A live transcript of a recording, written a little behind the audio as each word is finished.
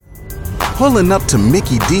Pulling up to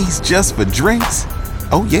Mickey D's just for drinks?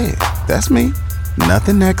 Oh yeah, that's me.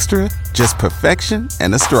 Nothing extra, just perfection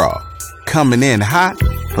and a straw. Coming in hot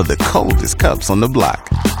for the coldest cups on the block.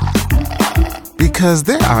 Because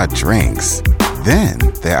there are drinks. Then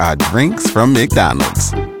there are drinks from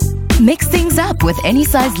McDonald's. Mix things up with any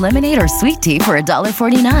size lemonade or sweet tea for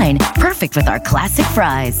 $1.49. Perfect with our classic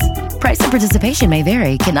fries. Price and participation may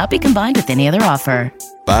vary. Cannot be combined with any other offer.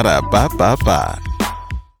 Ba-da-ba-ba-ba.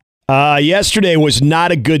 Yesterday was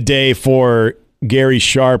not a good day for Gary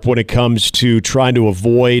Sharp when it comes to trying to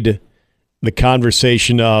avoid the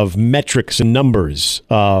conversation of metrics and numbers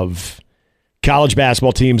of college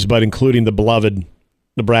basketball teams, but including the beloved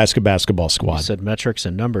Nebraska basketball squad. You said metrics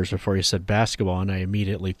and numbers before you said basketball, and I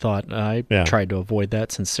immediately thought I tried to avoid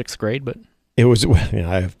that since 6th grade, but it was. Yeah,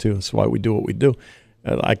 I have too. That's why we do what we do.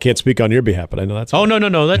 I can't speak on your behalf, but I know that's. Oh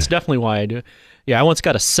no, that's definitely why I do. Yeah, I once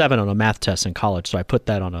got a 7 on a math test in college, so I put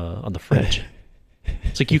that on the fridge.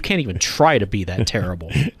 It's like you can't even try to be that terrible.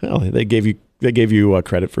 Well, they gave you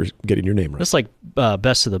credit for getting your name right. It's like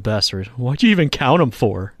best of the best, or what'd you even count them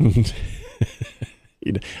for?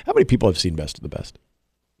 How many people have seen Best of the Best?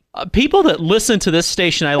 People that listen to this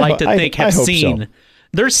station, I like to think, have seen. So.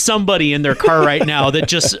 There's somebody in their car right now that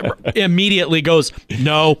just immediately goes,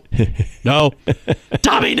 no,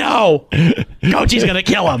 Tommy, no. Coach, going to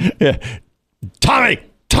kill him. Yeah. Tommy.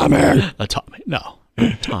 No.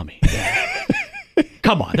 Tommy.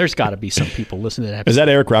 Come on, there's got to be some people listening to that. Is that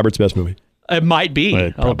Eric Roberts' best movie? It might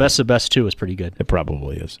be. Best of Best 2 is pretty good. It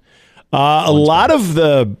probably is. A lot of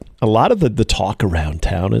the talk around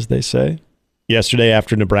town, as they say, yesterday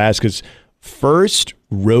after Nebraska's first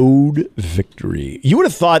road victory. You would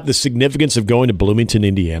have thought the significance of going to Bloomington,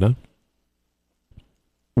 Indiana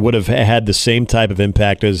would have had the same type of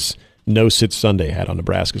impact as No Sit Sunday had on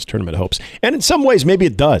Nebraska's tournament hopes. And in some ways, maybe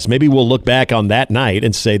it does. Maybe we'll look back on that night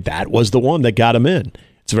and say that was the one that got them in.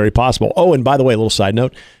 It's very possible. Oh, and by the way, a little side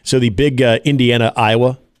note. So the big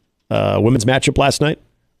Indiana-Iowa women's matchup last night,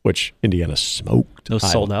 which Indiana smoked.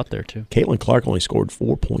 Those sold out there, too. Caitlin Clark only scored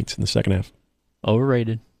 4 points in the second half.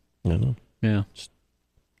 Overrated. I know. Yeah. Just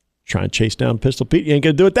trying to chase down Pistol Pete. You ain't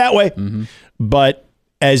going to do it that way. Mm-hmm. But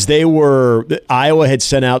as Iowa had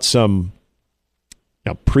sent out some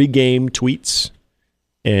pregame tweets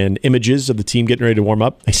and images of the team getting ready to warm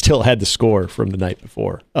up. They still had the score from the night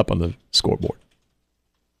before up on the scoreboard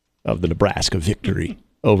of the Nebraska victory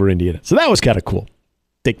over Indiana. So that was kind of cool.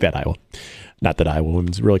 Take that, Iowa. Not that Iowa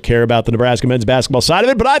women really care about the Nebraska men's basketball side of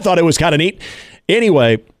it, but I thought it was kind of neat.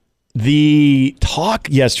 Anyway, the talk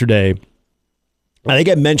yesterday, I think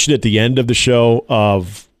I mentioned at the end of the show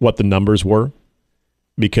of what the numbers were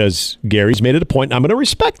because Gary's made it a point, and I'm going to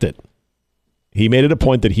respect it. He made it a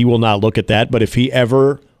point that he will not look at that, but if he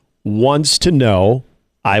ever wants to know,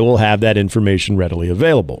 I will have that information readily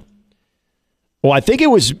available. Well, I think it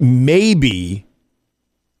was maybe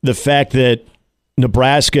the fact that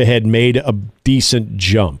Nebraska had made a decent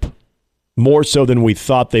jump, more so than we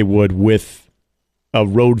thought they would with a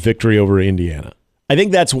road victory over Indiana. I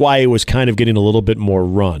think that's why it was kind of getting a little bit more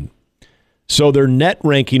run. So their net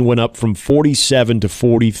ranking went up from 47 to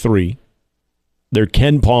 43. Their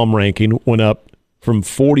KenPom ranking went up from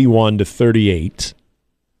 41 to 38.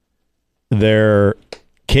 Their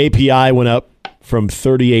KPI went up from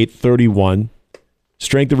 38-31.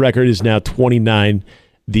 Strength of record is now 29.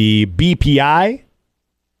 The BPI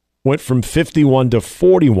went from 51 to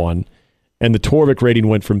 41, and the Torvik rating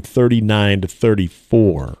went from 39 to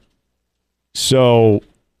 34. So,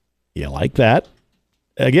 you like that?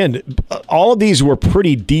 Again, all of these were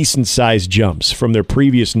pretty decent-sized jumps from their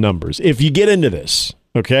previous numbers. If you get into this,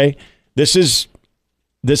 okay, this is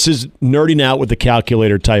nerding out with the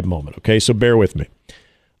calculator type moment, okay? So bear with me.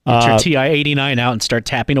 Get your TI-89 out and start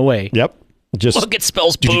tapping away. Yep. Just look, it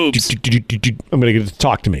spells boobs. I'm going to get to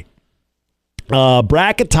talk to me.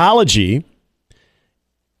 Bracketology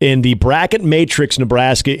in the bracket matrix,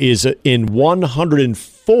 Nebraska is in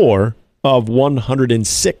 104 of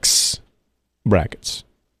 106 brackets.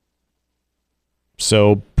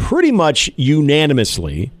 So pretty much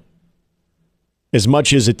unanimously, as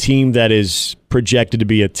much as a team that is projected to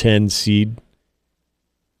be a 10 seed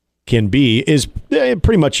can be, is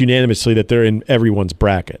pretty much unanimously that they're in everyone's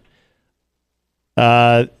bracket.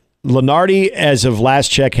 Lenardi, as of last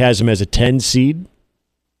check, has him as a 10 seed.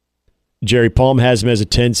 Jerry Palm has him as a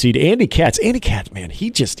 10 seed. Andy Katz, man,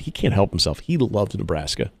 he can't help himself. He loves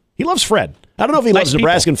Nebraska. He loves Fred. I don't know if he loves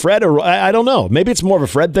Nebraska and Fred, or I don't know. Maybe it's more of a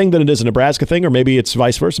Fred thing than it is a Nebraska thing, or maybe it's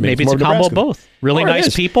vice versa. Maybe it's a combo of both. Really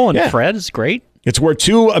nice people, and Fred is great. It's where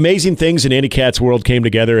two amazing things in Andy Katz's world came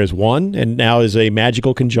together as one, and now is a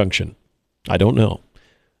magical conjunction. I don't know.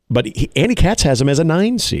 But Andy Katz has him as a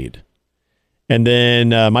 9 seed. And then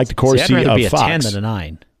Mike DeCourcy I'd rather of be Fox. a 10 than a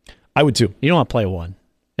 9. I would too. You don't want to play a 1.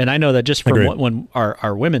 And I know that just from when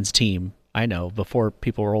our women's team, I know before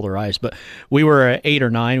people roll their eyes, but we were at 8 or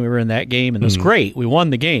 9. We were in that game, and it was great. We won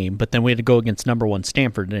the game, but then we had to go against number 1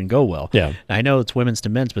 Stanford. It didn't go well. Yeah. And I know it's women's to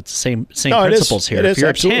men's, but it's the same principles here. If you're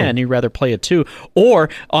absolutely. a 10, you'd rather play a 2. Or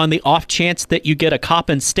on the off chance that you get a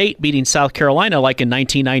Coppin State beating South Carolina like in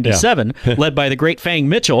 1997, led by the great Fang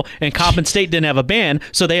Mitchell, and Coppin State didn't have a band,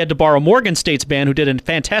 so they had to borrow Morgan State's band, who did a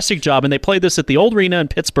fantastic job, and they played this at the old arena in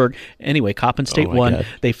Pittsburgh. Anyway, Coppin State won. God.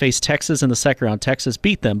 They faced Texas in the second round. Texas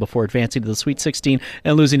beat them before advancing to the Sweet 16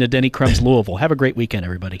 and losing to Denny Crum's Louisville. Have a great weekend,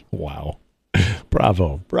 everybody. Wow.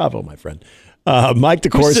 Bravo, my friend. Mike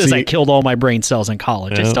DeCourcy. Who says I killed all my brain cells in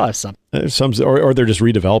college? I still have some. Or they're just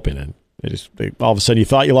redeveloping it. All of a sudden you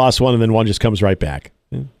thought you lost one, and then one just comes right back.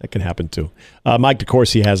 That can happen too. Mike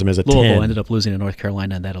DeCourcy has him as a 10. Louisville ended up losing to North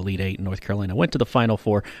Carolina in that Elite Eight, and North Carolina went to the Final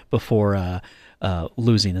Four before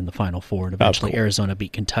losing in the Final Four, and eventually Arizona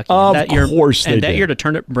beat Kentucky. That year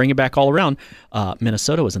to bring it back all around,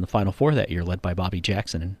 Minnesota was in the Final Four that year, led by Bobby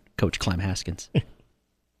Jackson and Coach Clem Haskins.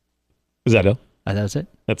 Is that it? That was it.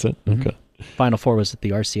 That's it? Mm-hmm. Okay. Final Four was at the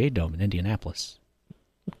RCA Dome in Indianapolis.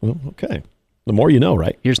 Well, okay. The more you know,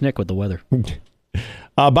 right? Here's Nick with the weather.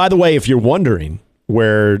 By the way, if you're wondering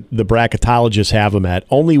where the bracketologists have them at,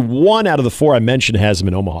 only 1 out of the 4 I mentioned has them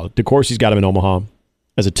in Omaha. DeCourcy's got him in Omaha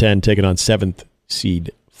as a 10, taking on 7th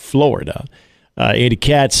seed Florida. Andy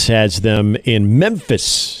Katz has them in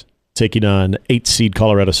Memphis, taking on 8th seed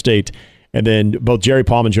Colorado State. And then both Jerry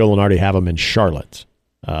Palm and Joe Lunardi have them in Charlotte.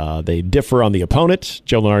 They differ on the opponent.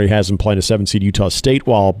 Joe Lunardi has them playing a 7th seed Utah State,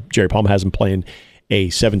 while Jerry Palm has them playing a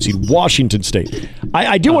 7th seed Washington State.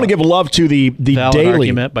 I do want to give love to the valid daily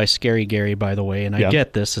argument by Scary Gary, by the way, and I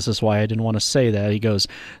get this. This is why I didn't want to say that. He goes,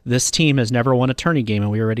 this team has never won a tourney game, and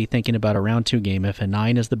we're already thinking about a round 2 game. If a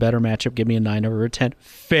 9 is the better matchup, give me a 9 over a 10.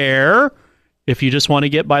 Fair, if you just want to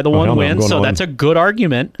get by the one win. So that's a good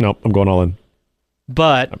argument. No, I'm going all in.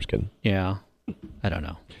 But I'm just kidding. Yeah, I don't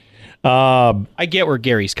know. I get where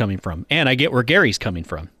Gary's coming from, and I get where Gary's coming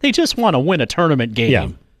from. They just want to win a tournament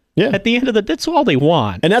game. Yeah. At the end of that's all they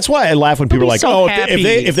want. And that's why I laugh when people are like, so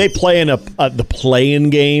if they play in the play-in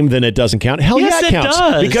game, then it doesn't count. Hell yes, yeah, it counts.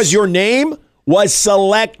 Does. Because your name was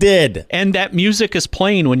selected. And that music is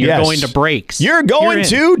playing when you're going to breaks. You're going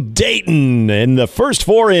to Dayton in the first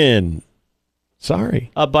 4 in.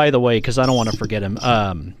 Sorry. By the way, because I don't want to forget him,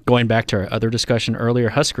 going back to our other discussion earlier,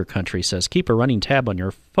 Husker Country says, keep a running tab on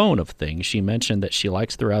your phone of things she mentioned that she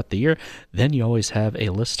likes throughout the year. Then you always have a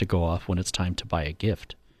list to go off when it's time to buy a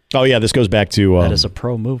gift. Oh, yeah, this goes back to... that is a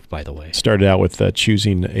pro move, by the way. Started out with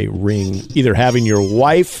choosing a ring, either having your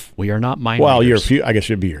wife... We are not mind Well, readers. I guess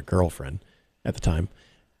she'd be your girlfriend at the time.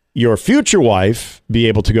 Your future wife be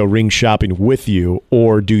able to go ring shopping with you,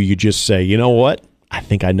 or do you just say, you know what? I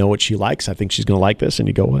think I know what she likes. I think she's going to like this, and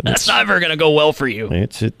you go, what? That's never going to go well for you.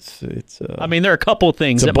 It's I mean, there are a couple of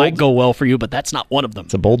things that might go well for you, but that's not one of them.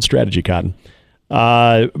 It's a bold strategy, Cotton.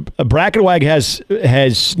 Bracket Wag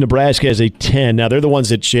has Nebraska as a 10. Now, they're the ones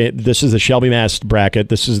that this is the Shelby Mass bracket.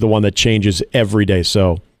 This is the one that changes every day.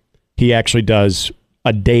 So he actually does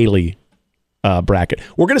a daily bracket.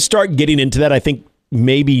 We're going to start getting into that, I think,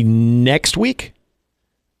 maybe next week,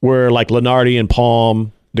 where like Lunardi and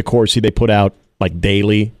Palm, DeCourcy, they put out like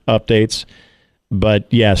daily updates.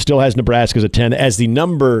 But yeah, still has Nebraska as a 10 as the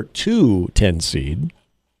number 2 10 seed.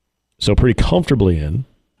 So pretty comfortably in.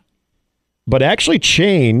 But actually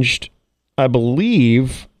changed, I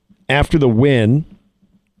believe, after the win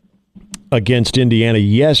against Indiana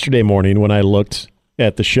yesterday morning when I looked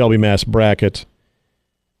at the Shelby Mass bracket,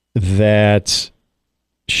 that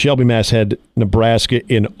Shelby Mass had Nebraska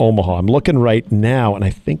in Omaha. I'm looking right now, and I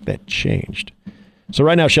think that changed. So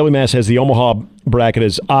right now, Shelby Mass has the Omaha bracket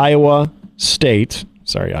as Iowa State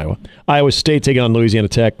taking on Louisiana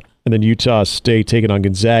Tech, and then Utah State taking on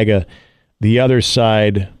Gonzaga. The other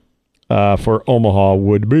side for Omaha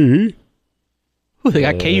would be... Ooh, they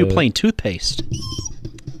got KU playing toothpaste.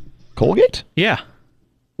 Colgate? Yeah.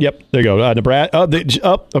 Yep, there you go.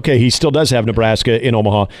 Nebraska. Okay, he still does have Nebraska in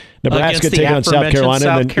Omaha. Nebraska taking on South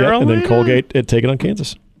Carolina, and then Colgate taking on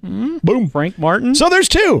Kansas. Mm-hmm. Boom. Frank Martin. So there's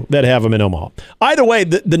 2 that have them in Omaha. Either way,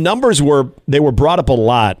 the numbers were brought up a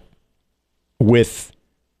lot with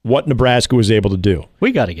what Nebraska was able to do.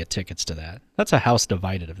 We got to get tickets to that. That's a house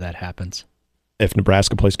divided if that happens. If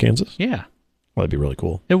Nebraska plays Kansas? Yeah. Well, that'd be really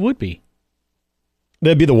cool. It would be.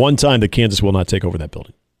 That'd be the one time that Kansas will not take over that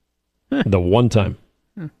building. The one time.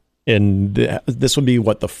 And this would be,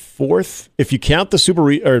 what, the 4th? If you count the super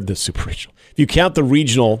regional. If you count the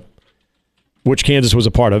regional, which Kansas was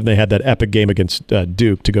a part of, they had that epic game against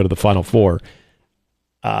Duke to go to the Final Four.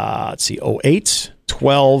 let's see, 08,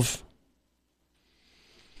 12.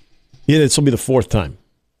 Yeah, this will be the fourth time,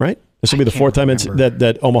 right? This will be the fourth time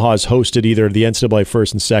that Omaha has hosted either the NCAA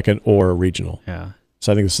first and second or a regional. Yeah.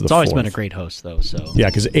 So I think this is the fourth. It's always been a great host, though. So yeah,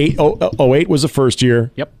 because 08 was the first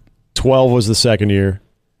year. Yep. 12 was the second year.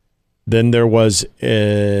 Then there was...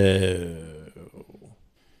 And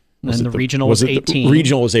the regional was 18. The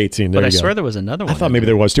regional was 18. But I swear there was another one. I thought maybe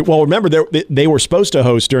there was too. Well, remember, they were supposed to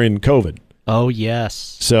host during COVID. Oh,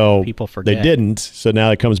 yes. So people forget. They didn't. So now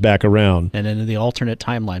it comes back around. And in the alternate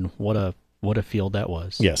timeline, what a field that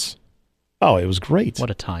was. Yes. Oh, it was great. What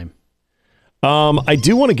a time. I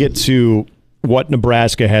do want to get to what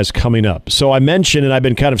Nebraska has coming up. So I mentioned, and I've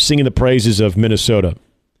been kind of singing the praises of Minnesota.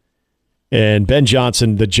 And Ben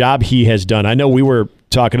Johnson, the job he has done. I know we were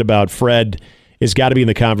talking about Fred has got to be in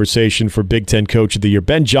the conversation for Big Ten Coach of the Year.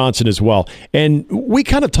 Ben Johnson as well. And we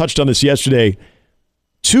kind of touched on this yesterday.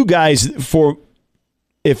 Two guys, for,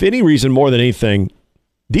 if any reason more than anything,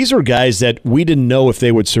 these are guys that we didn't know if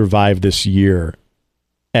they would survive this year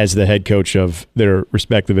as the head coach of their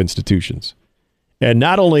respective institutions. And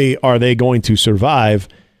not only are they going to survive,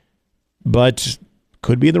 but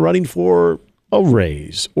could be in the running for a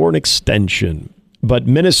raise or an extension. But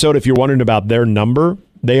Minnesota, if you're wondering about their number,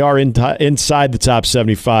 they are inside the top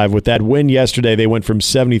 75. With that win yesterday, they went from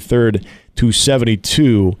 73rd to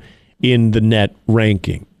 72 in the net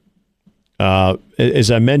ranking.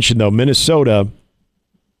 As I mentioned, though, Minnesota,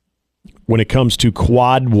 when it comes to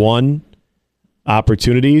quad one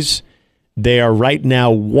opportunities, they are right now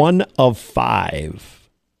 1 of 5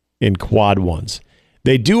 in quad ones.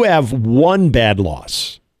 They do have one bad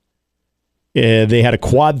loss. They had a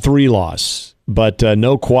quad 3 loss, but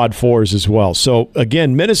no quad 4s as well. So,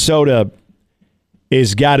 again, Minnesota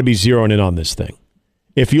has got to be zeroing in on this thing.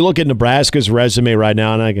 If you look at Nebraska's resume right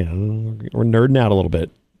now, and we're nerding out a little bit.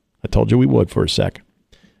 I told you we would for a second.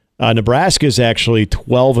 Nebraska is actually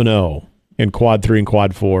 12-0 in quad 3 and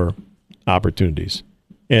quad 4 opportunities.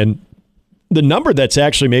 And the number that's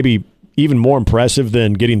actually maybe even more impressive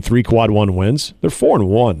than getting 3 quad 1 wins, they're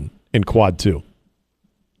 4-1 in quad 2.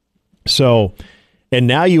 So, and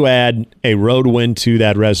now you add a road win to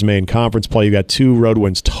that resume in conference play. You got 2 road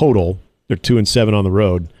wins total. They're 2-7 on the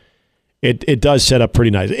road. It does set up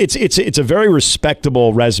pretty nice. It's a very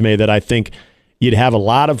respectable resume that I think you'd have a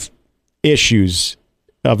lot of issues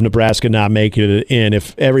of Nebraska not making it in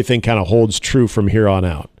if everything kind of holds true from here on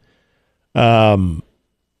out.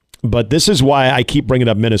 But this is why I keep bringing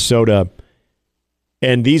up Minnesota.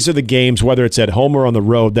 And these are the games, whether it's at home or on the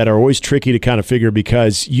road, that are always tricky to kind of figure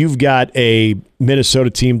because you've got a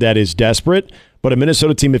Minnesota team that is desperate, but a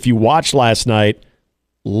Minnesota team, if you watched last night,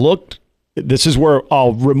 looked. This is where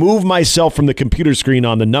I'll remove myself from the computer screen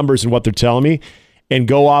on the numbers and what they're telling me and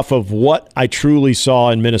go off of what I truly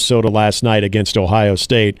saw in Minnesota last night against Ohio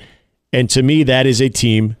State. And to me, that is a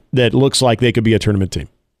team that looks like they could be a tournament team.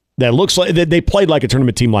 That looks like they played like a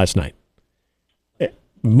tournament team last night.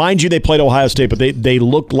 Mind you, they played Ohio State, but they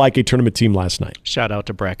looked like a tournament team last night. Shout out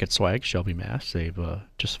to Bracket Swag, Shelby Mass. They've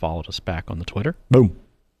just followed us back on the Twitter. Boom.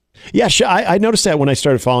 Yeah, I noticed that when I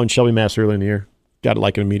started following Shelby Mass early in the year. Got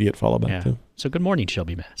like an immediate follow back too. So good morning,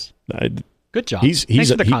 Shelby Mass. Good job.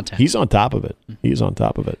 Thanks for the content. He's on top of it. He's on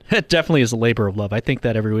top of it. It definitely is a labor of love. I think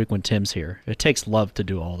that every week when Tim's here, it takes love to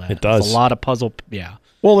do all that. It does. It's a lot of puzzle. Yeah.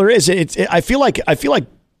 Well, there is. I feel like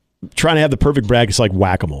trying to have the perfect bracket is like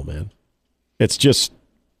whack-a-mole, man. It's just.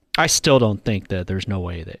 I still don't think that there's no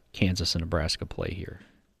way that Kansas and Nebraska play here.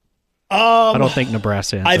 I don't think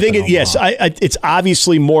Nebraska. I think yes. It's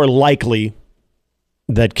obviously more likely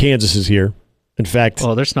that Kansas is here. In fact,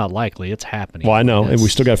 well, that's not likely. It's happening. Well, I know, and we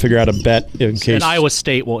still got to figure out a bet in case. And Iowa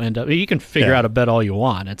State will end up. You can figure out a bet all you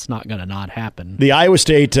want. It's not going to not happen. The Iowa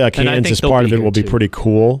State Kansas part of it will be pretty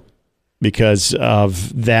cool because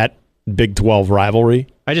of that Big 12 rivalry.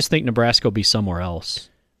 I just think Nebraska will be somewhere else.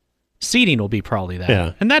 Seeding will be probably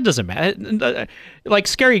that, and that doesn't matter. Like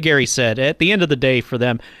Scary Gary said, at the end of the day, for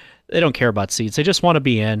them, they don't care about seeds. They just want to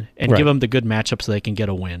be in and give them the good matchup so they can get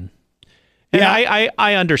a win. And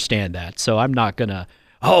I understand that, so I'm not gonna.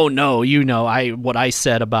 Oh no, what I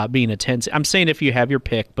said about being a 10. I'm saying if you have your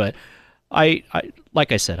pick, but I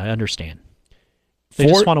like I said, I understand. They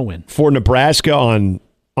just want to win. For Nebraska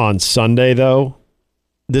on Sunday, though,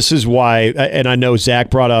 this is why, and I know Zach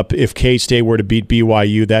brought up if K-State were to beat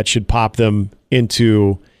BYU, that should pop them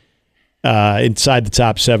into inside the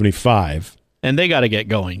top 75. And they got to get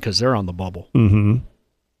going because they're on the bubble. Mm-hmm.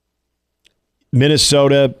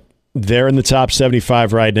 Minnesota. They're in the top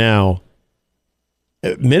 75 right now.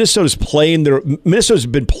 Minnesota's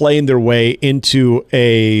been playing their way into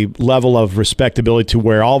a level of respectability to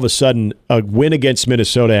where all of a sudden a win against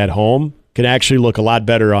Minnesota at home can actually look a lot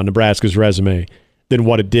better on Nebraska's resume than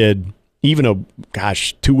what it did even,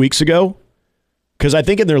 2 weeks ago. Because I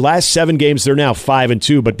think in their last 7 games, they're now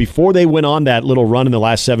 5-2. But before they went on that little run in the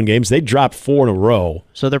last 7 games, they dropped 4 in a row.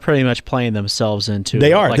 So they're pretty much playing themselves into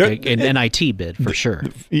an NIT bid for sure.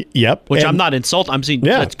 Yep. Which I'm not insulting. I'm saying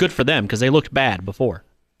that's good for them because they looked bad before.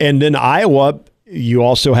 And then Iowa, you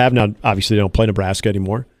also have now, obviously they don't play Nebraska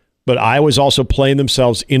anymore, but Iowa's also playing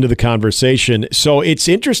themselves into the conversation. So it's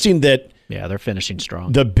interesting that they're finishing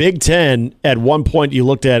strong. The Big Ten, at one point you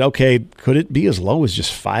looked at, okay, could it be as low as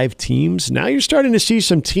just 5 teams? Now you're starting to see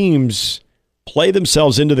some teams play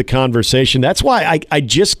themselves into the conversation. That's why I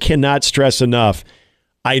just cannot stress enough.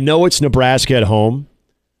 I know it's Nebraska at home.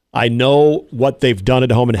 I know what they've done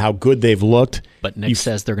at home and how good they've looked. But Nick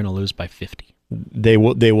says they're going to lose by 50. They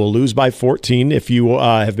will lose by 14. If you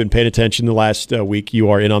have been paying attention the last week, you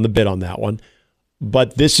are in on the bid on that one.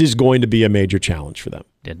 But this is going to be a major challenge for them.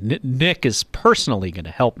 Nick is personally going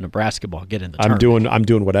to help Nebraska ball get in the tournament. I'm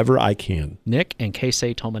doing whatever I can. Nick and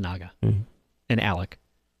Keisei Tominaga and Alec.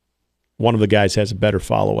 One of the guys has a better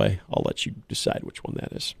follow-away. I'll let you decide which one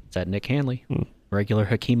that is. Is that Nick Hanley? Regular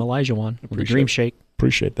Hakeem Olajuwon with the Dream Shake.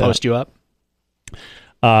 Appreciate that. Post you up.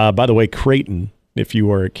 By the way, Creighton, if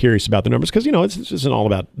you are curious about the numbers, because this isn't all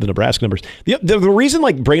about the Nebraska numbers. The reason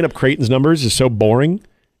bringing up Creighton's numbers is so boring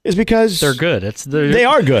is because they're good. They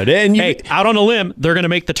are good. And out on a limb, they're going to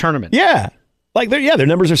make the tournament. Yeah. Their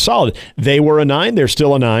numbers are solid. They were a 9. They're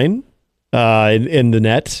still a 9 in the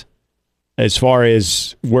net. As far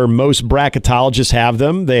as where most bracketologists have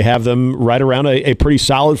them, they have them right around a pretty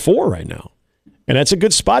solid 4 right now. And that's a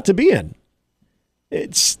good spot to be in.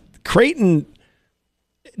 It's Creighton,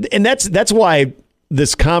 and that's why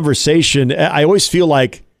this conversation, I always feel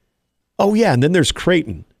like, oh yeah, and then there's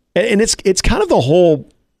Creighton. And it's kind of the whole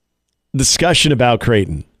discussion about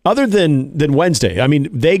Creighton, other than Wednesday. I mean,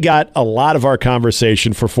 they got a lot of our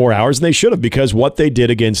conversation for 4 hours, and they should have, because what they did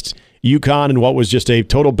against UConn and what was just a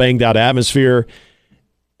total banged out atmosphere.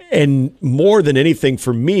 And more than anything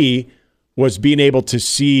for me was being able to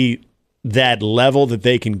see that level that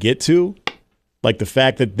they can get to, like the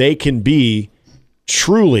fact that they can be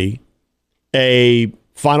truly a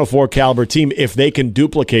Final Four caliber team if they can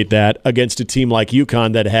duplicate that against a team like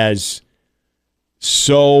UConn that has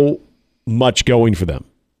so much going for them.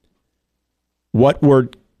 What we're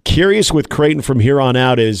curious with Creighton from here on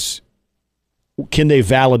out is, can they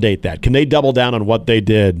validate that? Can they double down on what they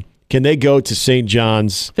did? Can they go to St.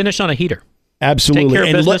 John's? Finish on a heater. Absolutely. Take care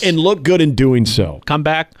of business. And look good in doing so. Come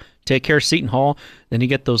back, take care of Seton Hall. Then you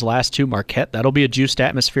get those last 2, Marquette. That'll be a juiced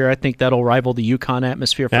atmosphere. I think that'll rival the UConn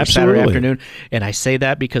atmosphere for Saturday afternoon. And I say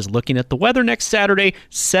that because looking at the weather next Saturday,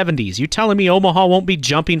 70s. You telling me Omaha won't be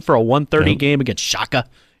jumping for a 1:30 game against Shaka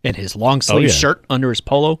in his long sleeve shirt under his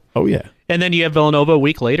polo? Oh, yeah. And then you have Villanova a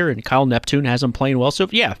week later, and Kyle Neptune has them playing well. So,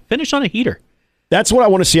 finish on a heater. That's what I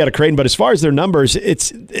want to see out of Creighton. But as far as their numbers,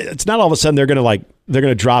 it's not all of a sudden they're going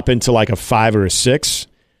to drop into like a 5 or a 6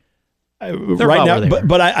 right now.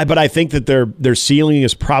 But I think that their ceiling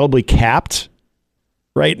is probably capped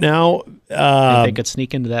right now. I think it could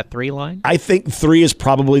sneak into that 3 line. I think 3 is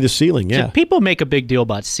probably the ceiling. Yeah. So people make a big deal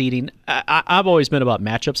about seeding. I've always been about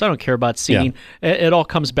matchups. I don't care about seeding. Yeah. It all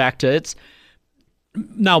comes back to it's.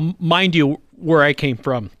 Now, mind you, where I came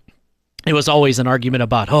from, it was always an argument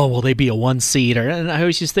about, will they be a 1 seed? And I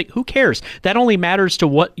always just think, who cares? That only matters to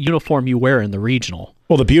what uniform you wear in the regional.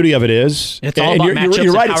 Well, the beauty of it is, it's all about matchups.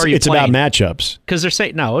 You're right. It's about matchups. Because they're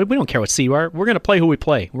saying, no, we don't care what seed you are. We're going to play who we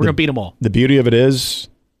play. We're going to beat them all. The beauty of it is,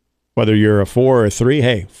 whether you're a 4 or a 3,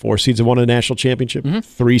 hey, 4 seeds have won a national championship.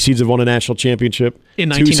 3 seeds have won a national championship. In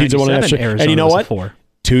 1997, 2 seeds have won a national championship. And you know what? 4.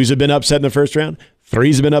 2s have been upset in the first round.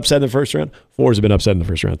 3s have been upset in the first round. 4s have been upset in the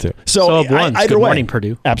first round too. So good morning,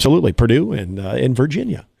 Purdue. Absolutely, Purdue and in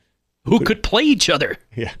Virginia, who could play each other.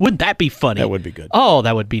 Yeah, wouldn't that be funny? That would be good. Oh,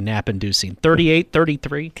 that would be nap-inducing.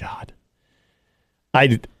 38-33. God,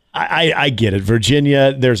 I get it.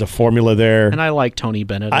 Virginia, there's a formula there, and I like Tony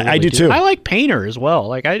Bennett. I do too. I like Painter as well.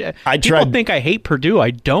 Like people think I hate Purdue.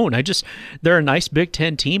 I don't. They're a nice Big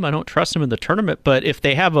Ten team. I don't trust them in the tournament, but if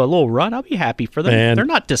they have a little run, I'll be happy for them. They're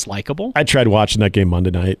not dislikable. I tried watching that game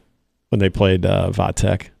Monday night when they played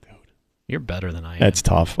Vatech. Dude, you're better than I am. That's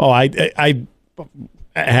tough. Oh, I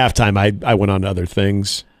at halftime I went on to other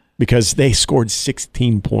things because they scored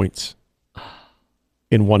 16 points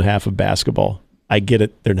in one half of basketball. I get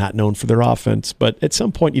it. They're not known for their offense, but at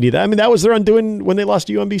some point you need that. I mean, that was their undoing when they lost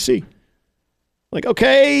to UMBC. Like,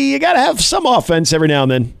 okay, you got to have some offense every now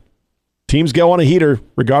and then. Teams go on a heater,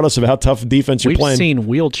 regardless of how tough defense you're playing. We've seen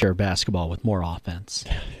wheelchair basketball with more offense.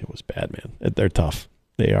 It was bad, man. They're tough.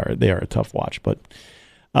 They are a tough watch, but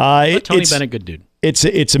Tony Bennett, good dude. It's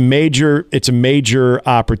a major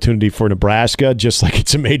opportunity for Nebraska, just like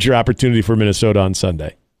it's a major opportunity for Minnesota on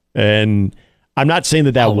Sunday. And I'm not saying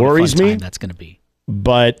that worries me. That's going to be.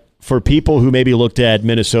 But for people who maybe looked at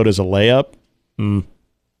Minnesota as a layup, I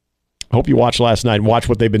hope you watched last night and watch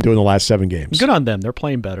what they've been doing the last 7 games. Good on them. They're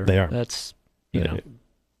playing better. They are. That's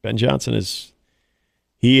Ben Johnson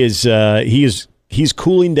he's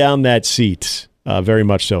cooling down that seat. Very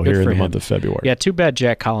much so here in the month of February. Yeah, too bad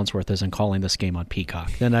Jack Collinsworth isn't calling this game on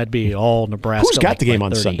Peacock. Then I'd be all Nebraska. Who's got the game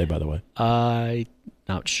on Sunday, by the way? I'm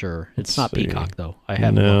not sure. It's not Peacock, though. I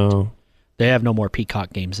haven't looked. They have no more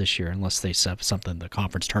Peacock games this year unless they have something in the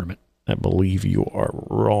conference tournament. I believe you are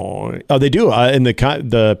wrong. Oh, they do. And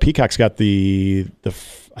the Peacock's got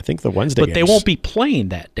I think the Wednesday games. But they won't be playing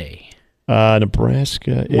that day.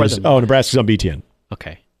 Nebraska Nebraska's on BTN.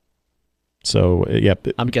 Okay. So, yep.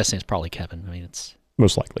 I'm guessing it's probably Kevin. I mean, it's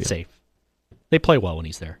most likely safe. They play well when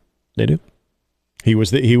he's there. They do.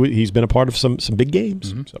 He's been a part of some big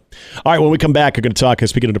games. Mm-hmm. So. All right, when we come back, we're going to talk,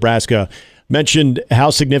 speaking of Nebraska, mentioned how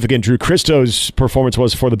significant Drew Christo's performance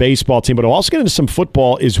was for the baseball team, but I'll also get into some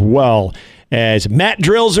football as well. As mat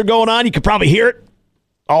drills are going on, you can probably hear it.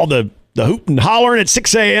 All the hoot and hollering at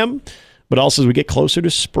 6 a.m., but also as we get closer to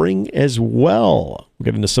spring as well. We'll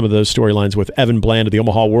get into some of those storylines with Evan Bland of the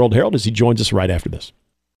Omaha World Herald as he joins us right after this.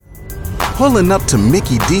 Pulling up to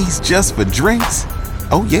Mickey D's just for drinks?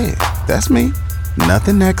 Oh yeah, that's me.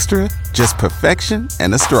 Nothing extra, just perfection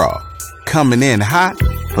and a straw. Coming in hot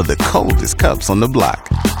for the coldest cups on the block.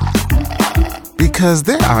 Because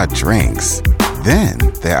there are drinks. Then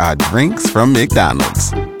there are drinks from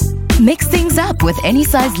McDonald's. Mix things up with any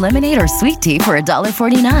size lemonade or sweet tea for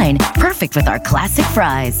 $1.49. Perfect with our classic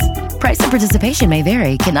fries. Price and participation may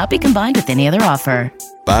vary. Cannot be combined with any other offer.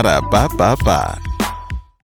 Ba-da-ba-ba-ba.